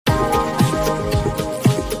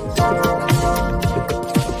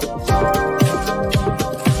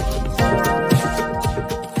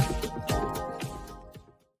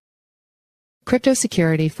Crypto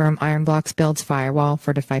security firm Ironblocks builds Firewall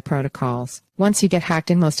for DeFi protocols. Once you get hacked,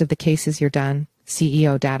 in most of the cases you're done,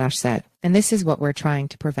 CEO Dadosh said. And this is what we're trying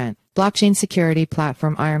to prevent. Blockchain security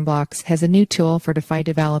platform Ironblocks has a new tool for DeFi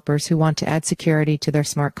developers who want to add security to their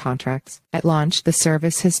smart contracts. At launch, the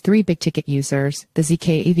service has 3 big-ticket users: the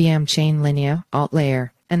zkEVM chain Linea,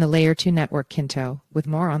 AltLayer, and the Layer 2 network Kinto, with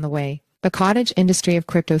more on the way. The cottage industry of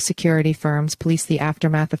crypto security firms police the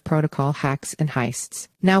aftermath of protocol hacks and heists.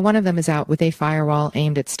 Now one of them is out with a firewall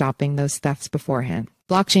aimed at stopping those thefts beforehand.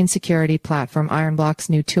 Blockchain security platform Ironblocks'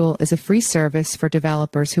 new tool is a free service for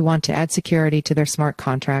developers who want to add security to their smart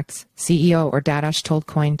contracts, CEO Or Dadosh told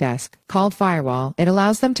CoinDesk. Called Firewall, it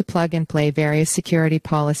allows them to plug and play various security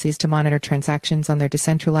policies to monitor transactions on their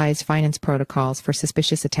decentralized finance protocols for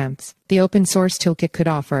suspicious attempts. The open-source toolkit could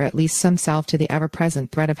offer at least some salve to the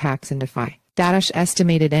ever-present threat of hacks in DeFi. Dadosh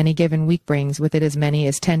estimated any given week brings with it as many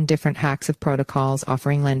as 10 different hacks of protocols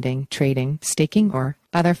offering lending, trading, staking, or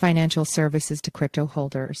other financial services to crypto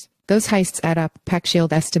holders. Those heists add up.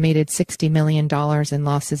 PeckShield estimated $60 million in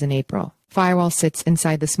losses in April. Firewall sits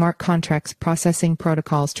inside the smart contracts processing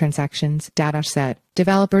protocols transactions, Dadosh said.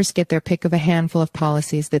 Developers get their pick of a handful of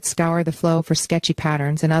policies that scour the flow for sketchy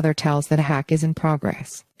patterns and other tells that a hack is in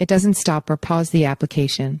progress. It doesn't stop or pause the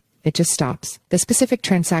application. It just stops the specific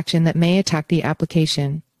transaction that may attack the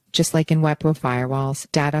application, just like in Web firewalls,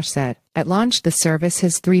 Dadosh said. At launch, the service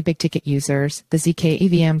has 3 big-ticket users: the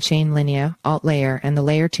zkEVM chain Linea, AltLayer, and the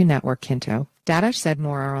Layer 2 network Kinto. Dadosh said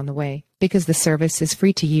more are on the way. Because the service is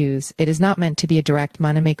free to use, it is not meant to be a direct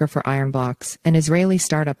moneymaker for Ironblocks, an Israeli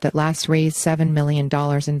startup that last raised $7 million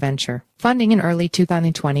in venture funding in early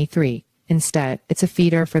 2023. Instead, it's a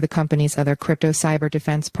feeder for the company's other crypto cyber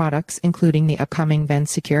defense products, including the upcoming Venn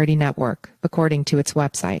security network, according to its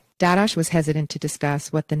website. Dadosh was hesitant to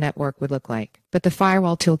discuss what the network would look like, but the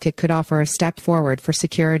Firewall toolkit could offer a step forward for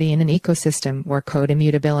security in an ecosystem where code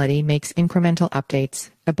immutability makes incremental updates,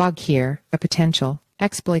 a bug here, a potential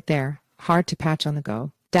exploit there, hard to patch on the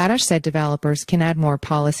go. Dadosh said developers can add more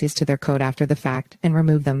policies to their code after the fact and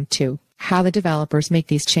remove them too. How the developers make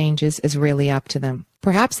these changes is really up to them.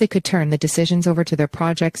 Perhaps they could turn the decisions over to their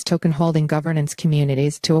project's token-holding governance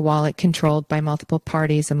communities, to a wallet controlled by multiple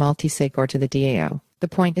parties, a multi-sig, or to the DAO. The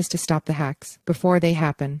point is to stop the hacks before they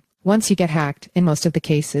happen. Once you get hacked, in most of the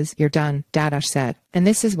cases, you're done, Dadosh said. And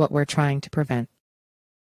this is what we're trying to prevent.